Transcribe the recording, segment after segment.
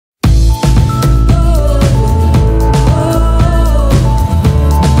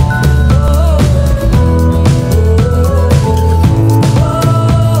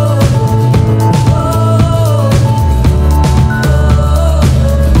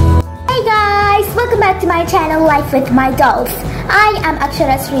channel Life with My Dolls. I am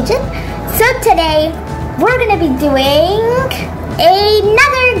Akshara's Regent. So today we're gonna be doing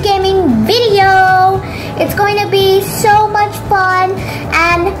another gaming video. It's going to be so much fun,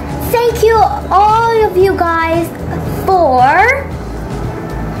 and thank you all of you guys for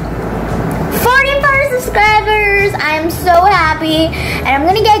 44 subscribers. I am so happy, and I'm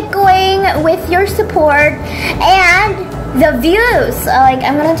gonna get going with your support and the views.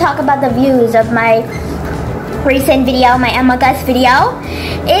 I'm gonna talk about the views of my recent video, my Among Us video.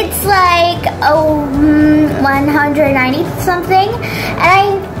 It's like 190 something, and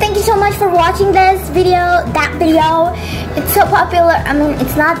I thank you so much for watching this video, that video. It's so popular. I mean,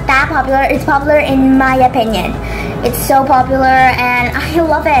 it's not that popular, it's popular in my opinion. It's so popular and I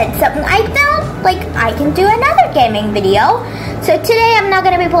love it. So I felt like I can do another gaming video. So today I'm not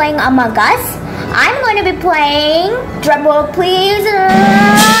gonna be playing Among Us. I'm going to be playing, drumroll please,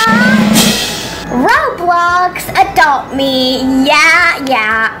 Roblox Adopt Me. Yeah.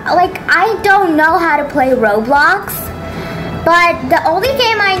 I don't know how to play Roblox, but the only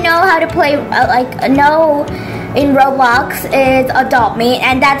game I know how to play, in Roblox is Adopt Me,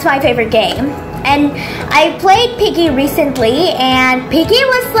 and that's my favorite game. And I played Piggy recently, and Piggy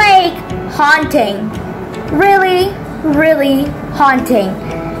was like haunting. Really haunting.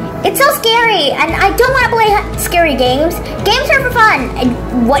 It's so scary, and I don't want to play scary games. Games are for fun. And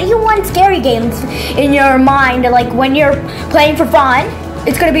what do you want scary games in your mind? Like when you're playing for fun,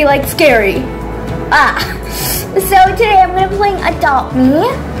 it's gonna be like scary. So today I'm gonna be playing Adopt Me.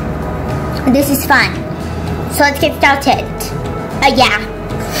 This is fun. So let's get started. Yeah.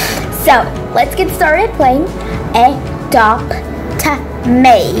 So let's get started playing Adopt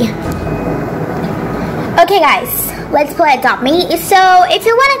Me. Okay, guys. Let's play Adopt Me. So, if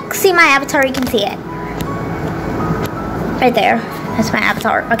you want to see my avatar, you can see it. Right there. That's my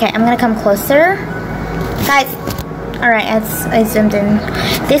avatar. Okay, I'm going to come closer. Guys. Alright, I zoomed in.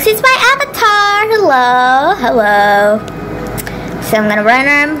 This is my avatar. Hello. So, I'm going to run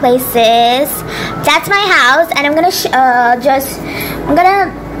around places. That's my house. And I'm going to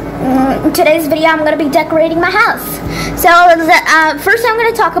in today's video, I'm going to be decorating my house. So, first I'm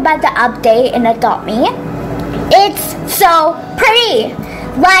going to talk about the update in Adopt Me. It's so pretty.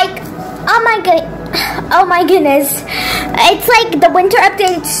 Like, oh my goodness. It's like the winter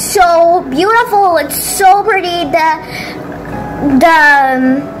update. It's so beautiful. It's so pretty. The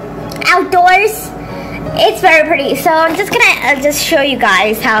outdoors, it's very pretty. So I'm just gonna just show you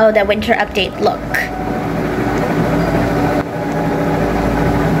guys how the winter update look.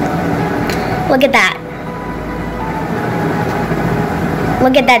 Look at that.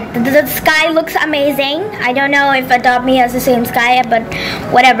 Look at that. The sky looks amazing. I don't know if Adopt Me has the same sky, but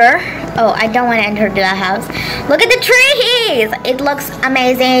whatever. Oh, I don't want to enter the house. Look at the trees. It looks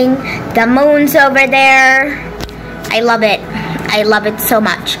amazing. The moon's over there. I love it. I love it so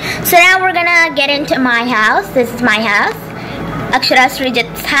much. So now we're gonna get into my house. This is my house. Akshara's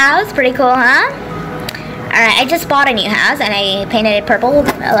Regent's house. Pretty cool, huh? Alright, I just bought a new house and I painted it purple,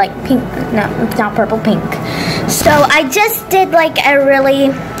 like pink. No, it's not purple, pink. So I just did like a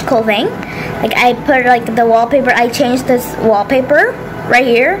really cool thing. Like I put like the wallpaper, I changed this wallpaper right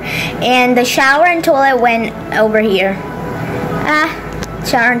here, and the shower and toilet went over here.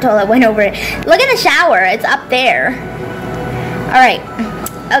 Shower and toilet went over it. Look at the shower, it's up there. Alright,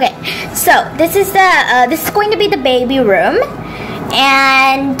 okay, so this is going to be the baby room.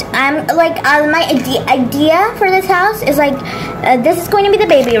 And I'm like, my idea for this house is like, this is going to be the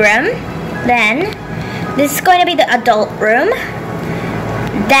baby room. Then this is going to be the adult room.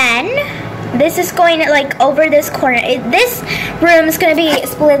 Then this is going to like over this corner. This room is going to be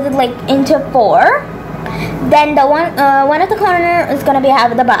split like into 4. Then the one of the corner is going to be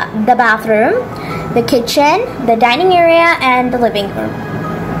have the bathroom, the kitchen, the dining area, and the living room.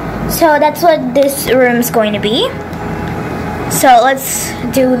 So that's what this room is going to be. So let's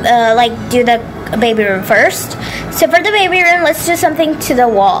do the baby room first. So for the baby room, let's do something to the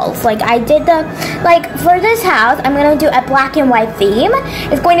walls. Like I did for this house, I'm gonna do a black and white theme.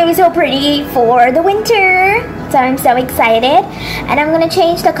 It's going to be so pretty for the winter. So I'm so excited. And I'm gonna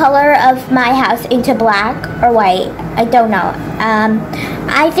change the color of my house into black or white. I don't know.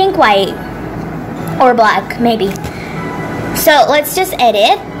 I think white or black, maybe. So let's just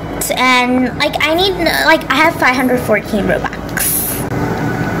edit. And I have 514 Robux.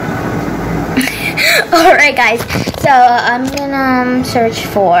 Alright guys, so I'm gonna search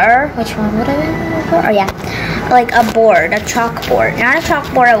for, which one would I be looking for? Oh yeah, like a board, a chalkboard. Not a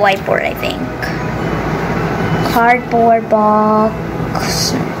chalkboard, a whiteboard, I think. Cardboard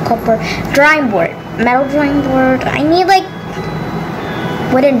box, copper, drawing board, metal drawing board. I need like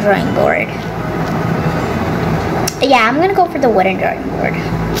wooden drawing board. Yeah, I'm gonna go for the wooden drawing board.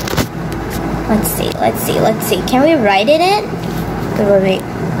 Let's see. Can we write in it? Wait.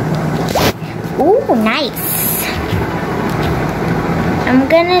 Ooh, nice. I'm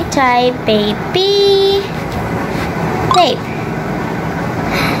gonna type baby. Babe.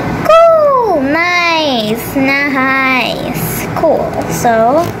 Cool, nice. Cool.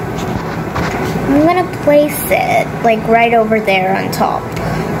 So I'm gonna place it like right over there on top.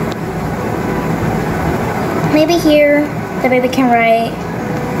 Maybe here the baby can write.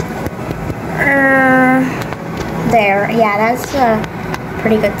 There. Yeah, that's a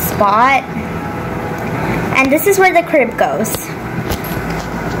pretty good spot. And this is where the crib goes.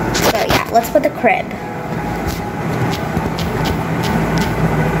 So yeah, let's put the crib.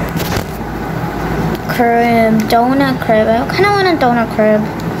 Donut crib. I kind of want a donut crib.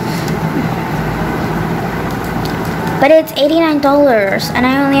 But it's $89 and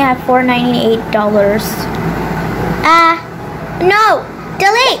I only have $498. No!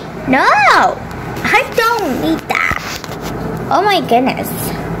 Delete! No! I don't need that. Oh my goodness.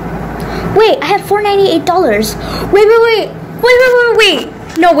 Wait, I have $498. Wait.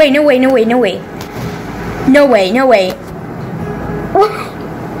 No way.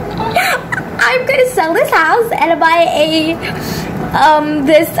 I'm gonna sell this house and buy a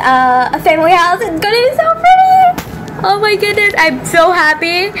family house. It's gonna be so pretty. Oh my goodness, I'm so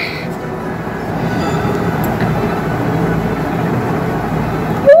happy.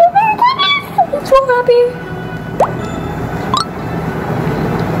 Oh my goodness, I'm so happy.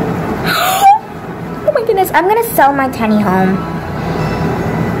 Oh my goodness, I'm gonna sell my tiny home.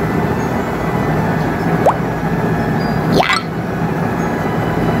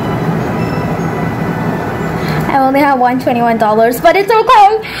 I only have $121, but it's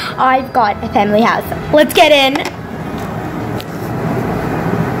okay. I've got a family house. Let's get in.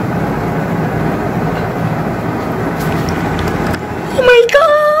 Oh my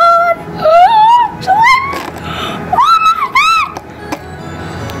god! Oh my god!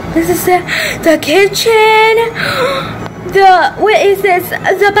 This is the kitchen. What is this?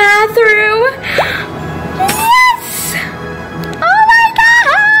 The bathroom. Yes! Oh my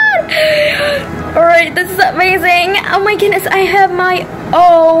god! Alright, this is amazing. Oh my goodness, I have my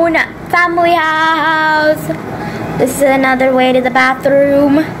own family house. This is another way to the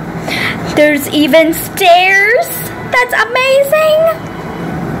bathroom. There's even stairs. That's amazing.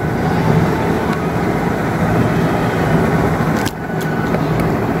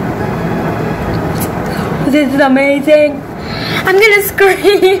 This is amazing. I'm gonna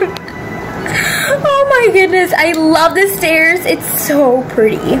scream. Oh my goodness, I love the stairs. It's so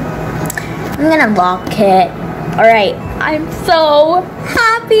pretty. I'm gonna lock it. Alright, I'm so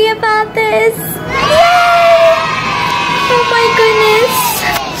happy about this. Yay! Oh my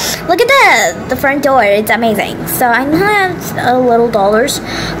goodness. Look at the front door. It's amazing. So I know it's a little dollars.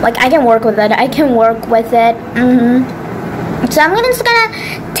 Like I can work with it. So I'm just gonna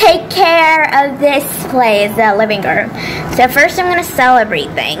take care of this place, the living room. So first I'm gonna sell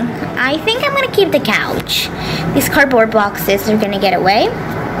everything. I think I'm gonna keep the couch. These cardboard boxes are gonna get away.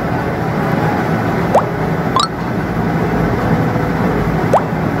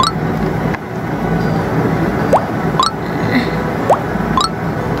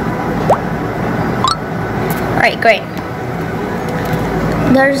 Alright, great.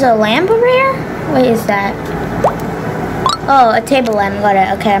 There's a lamp over here? What is that? Oh, a table lamp. Got it.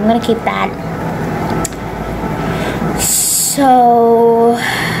 Okay, I'm gonna keep that. So,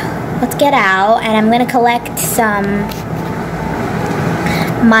 let's get out and I'm gonna collect some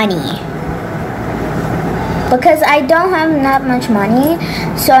money. Because I don't have that much money,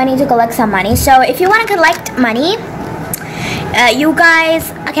 so I need to collect some money. So, if you want to collect money, you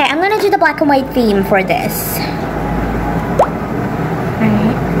guys... Okay, I'm gonna do the black and white theme for this.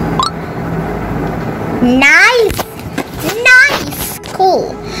 Nice! Nice!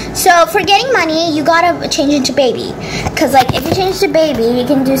 Cool. So for getting money, you gotta change it to baby. Cause like if you change to baby, you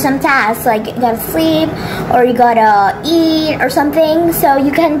can do some tasks like you gotta sleep or you gotta eat or something. So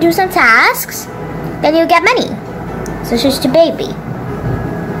you can do some tasks, then you get money. So switch to baby.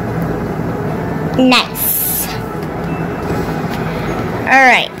 Nice.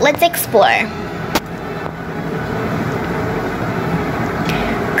 Alright, let's explore.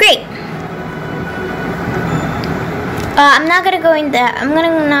 Great. I'm not gonna go in that. I'm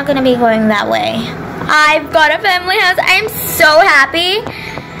not gonna be going that way. I've got a family house. I am so happy.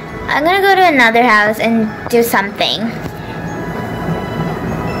 I'm gonna go to another house and do something.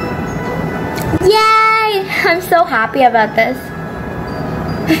 Yay! I'm so happy about this.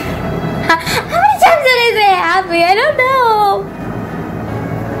 How many times did I say happy? I don't know.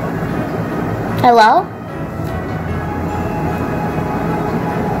 Hello?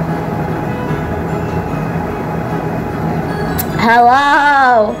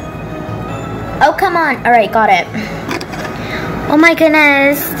 Hello. Oh, come on. All right, got it. Oh my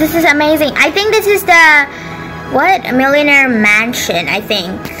goodness, this is amazing. I think this is the, what? A millionaire mansion, I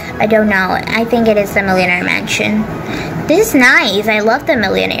think. I don't know. I think it is the millionaire mansion. This is nice. I love the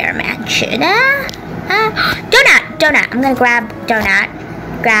millionaire mansion. Donut. I'm gonna grab donut.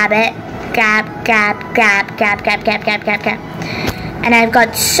 Grab it. Grab. And I've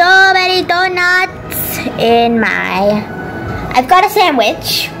got so many donuts in my... I've got a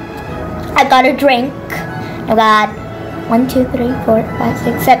sandwich. I've got a drink. I've got 1, 2, 3, 4, 5,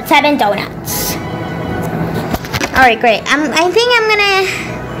 6, 7 donuts. Alright, great. I think I'm gonna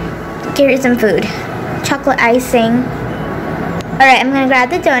give you some food. Chocolate icing. Alright, I'm gonna grab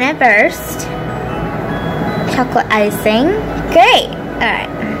the donut first. Chocolate icing. Great. Alright.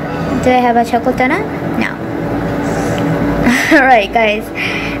 Do I have a chocolate donut? No. Alright, guys.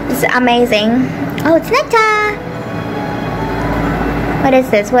 This is amazing. Oh, it's nectar. What is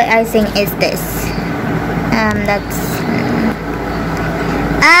this? What icing is this? That's...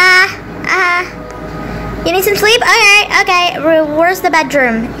 You need some sleep? Okay. Where's the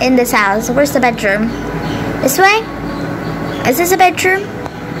bedroom in this house? Where's the bedroom? This way? Is this a bedroom?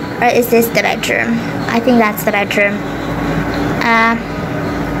 Or is this the bedroom? I think that's the bedroom.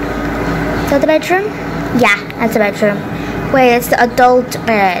 Is that the bedroom? Yeah, that's the bedroom. Wait, it's the adult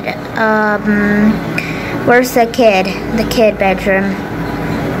bed. Where's the kid? The kid bedroom.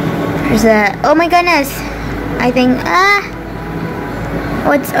 There's a... Oh my goodness. I think...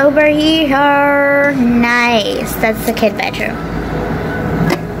 What's over here? Nice. That's the kid bedroom.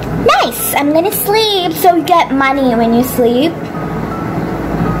 Nice. I'm gonna sleep. So you get money when you sleep.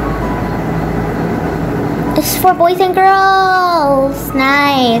 It's for boys and girls.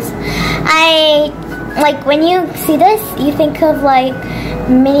 Nice. Like when you see this, you think of like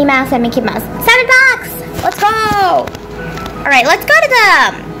Minnie Mouse and Mickey Mouse. $7. Let's go. All right, let's go to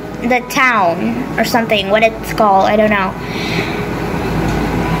the town or something. What it's called, I don't know.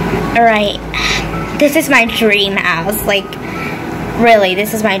 All right, this is my dream house. Like, really,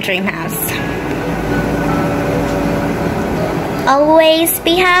 this is my dream house. Always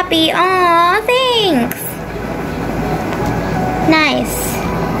be happy. Aw, thanks. Nice.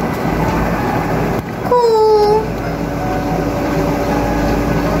 Cool.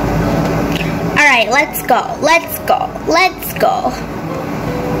 Alright, let's go. Like,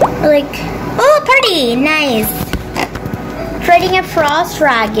 oh, party. Nice. Trading a frost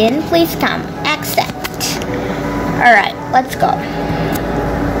dragon. Please come. Accept. Alright, let's go.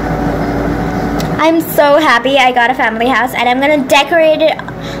 I'm so happy I got a family house and I'm gonna decorate it.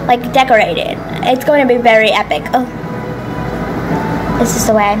 It's going to be very epic. Oh. This is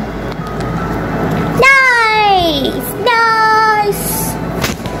the way. Nice!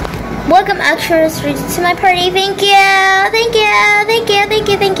 Welcome extras to my party. Thank you.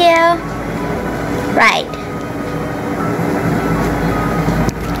 Right.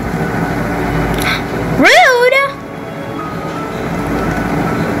 Rude!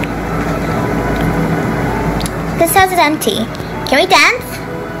 This house is empty. Can we dance?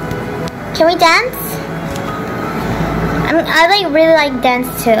 I really like dance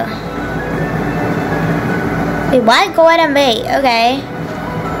too. Wait, what? Go ahead and wait. Okay.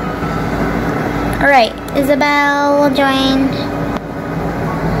 Alright, Isabel joined.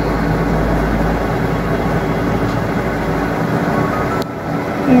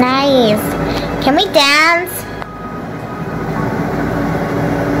 Nice. Can we dance?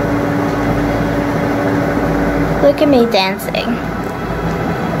 Look at me dancing.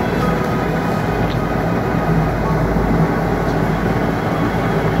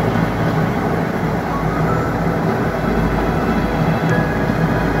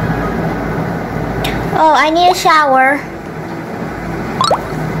 Oh, I need a shower.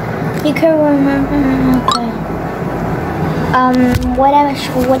 You can remember. Okay.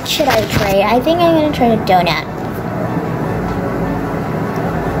 What should I try? I think I'm gonna try a donut.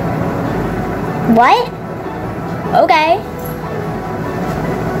 What? Okay.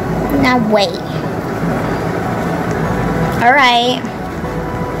 Now wait. All right.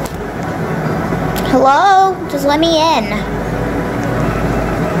 Hello? Just let me in.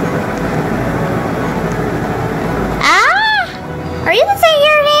 Are you the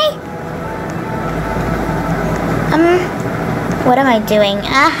security? What am I doing?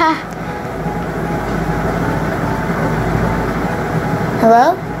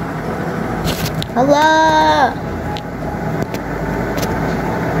 Hello? Hello?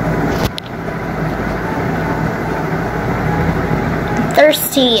 I'm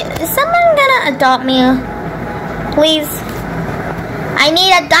thirsty. Is someone gonna adopt me? Please? I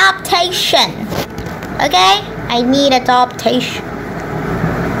need adoptation. Okay? I need adaptation.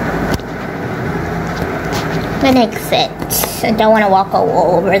 I'm gonna exit. I don't want to walk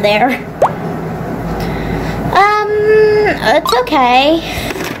all over there. It's okay.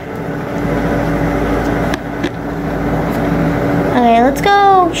 Okay, let's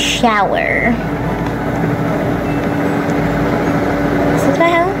go shower. Is this my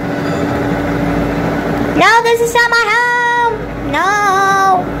home? No, this is not my home. No,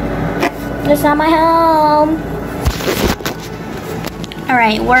 this is not my home. All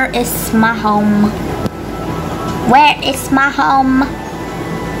right, where is my home? Where is my home?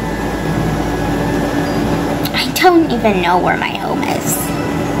 I don't even know where my home is.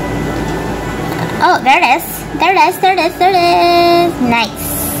 Oh, there it is. There it is, there it is, there it is.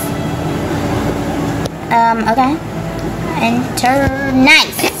 Nice. Okay. Enter.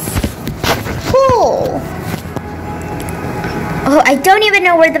 Nice. Cool. Oh, I don't even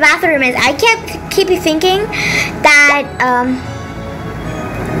know where the bathroom is. I keep thinking that,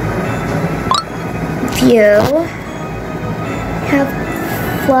 you have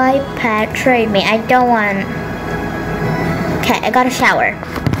fly pad trade me. I don't want. Okay, I got a shower.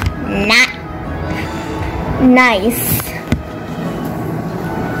 Not nice.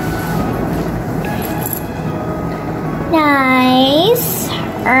 Nice.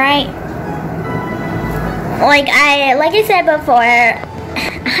 All right. Like I said before,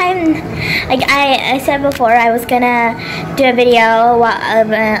 I said before I was gonna do a video.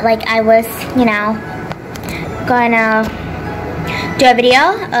 Like I was, you know, gonna do a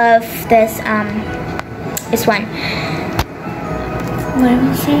video of this one. What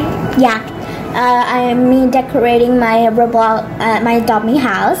am I saying? Yeah, I'm me decorating my ROBLOX, my Adopt Me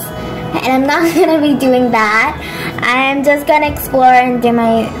house, and I'm not gonna be doing that. I'm just gonna explore and do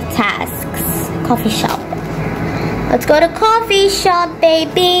my tasks. Coffee shop. Let's go to coffee shop,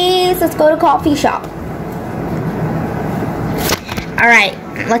 babies. Let's go to coffee shop. All right,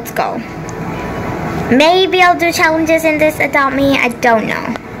 let's go. Maybe I'll do challenges in this Adopt Me. I don't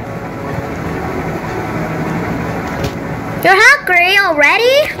know. You're hungry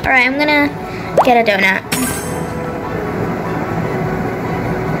already? Alright, I'm gonna get a donut.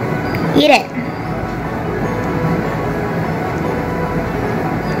 Eat it.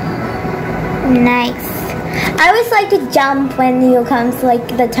 Nice. I always like to jump when you come to like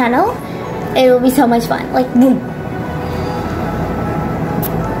the tunnel. It will be so much fun. Like, boom.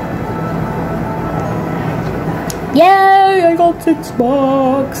 Yay, I got $6.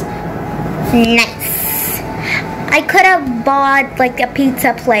 Nice. I could have bought like a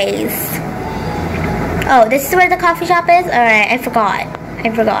pizza place. Oh, this is where the coffee shop is? Alright, I forgot.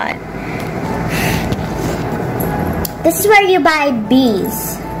 This is where you buy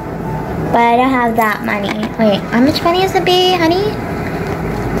bees. But I don't have that money. Wait, how much money is the bee, honey?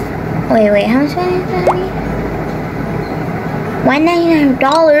 Wait, how much money is the honey?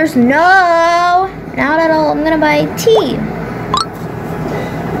 $199. No! Not at all. I'm gonna buy tea.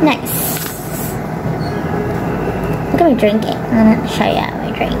 Nice. Look at me drinking. I'm gonna show you how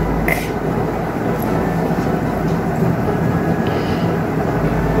I drink.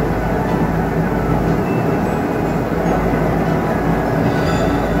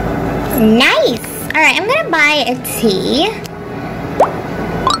 Nice! Alright, I'm gonna buy a tea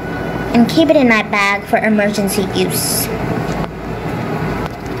and keep it in my bag for emergency use.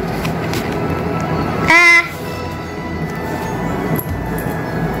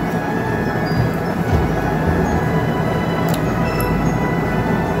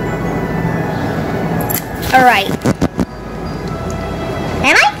 Alright.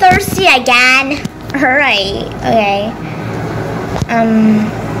 Am I thirsty again? Alright, okay.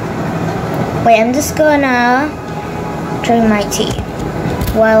 Wait, I'm just gonna drink my tea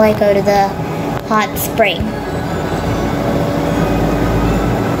while I go to the hot spring.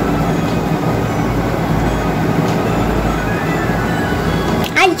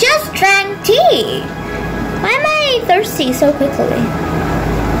 I just drank tea! Why am I thirsty so quickly?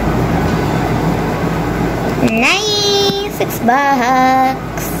 Nice, $6.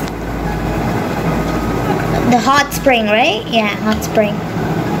 The hot spring, right? Yeah, hot spring.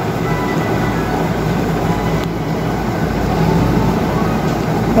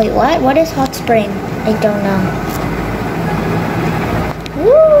 Wait, what? What is hot spring? I don't know.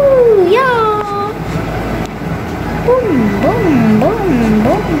 Woo, yeah! Boom, boom, boom,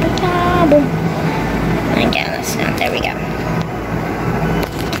 boom, boom. Okay, let's not. There we go.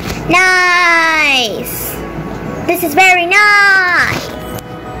 Nice! This is very nice!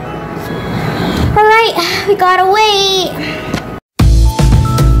 Alright, we gotta wait.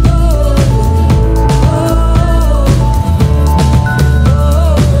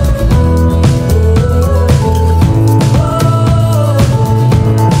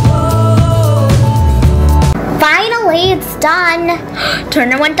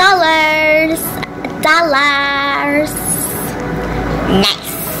 Turner $1. Dollars.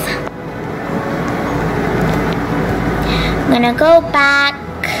 Nice. I'm gonna go back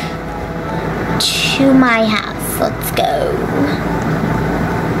to my house. Let's go.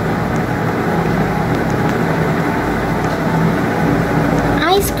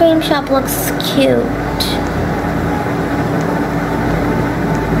 Ice cream shop looks cute.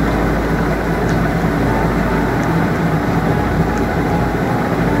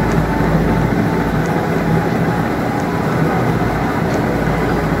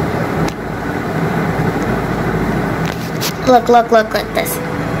 Look at this.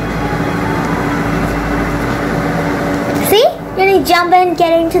 See? Did I jump and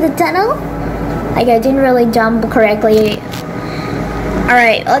get into the tunnel? Like I didn't really jump correctly.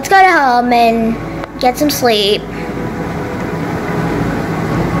 Alright, let's go to home and get some sleep.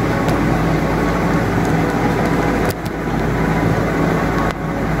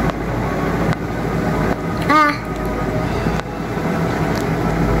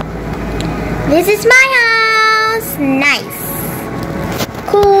 This is my house. Nice.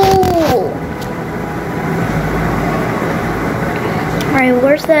 Cool. Alright,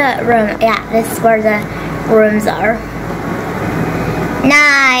 where's the room? Yeah, this is where the rooms are.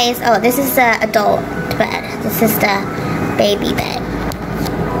 Nice. Oh, this is the adult bed. This is the baby bed.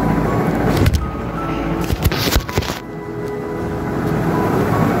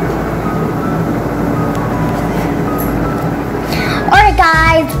 Alright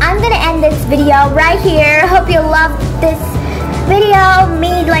guys, I'm gonna end this video right here. Hope you loved this video,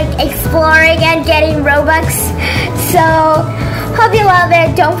 me like exploring and getting Robux. So, hope you love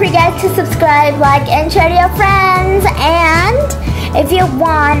it. Don't forget to subscribe, like, and share to your friends. And if you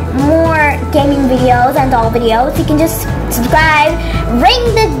want more gaming videos and doll videos, you can just subscribe, ring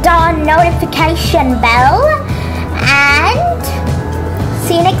the dawn notification bell, and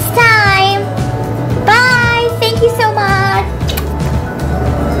see you next time.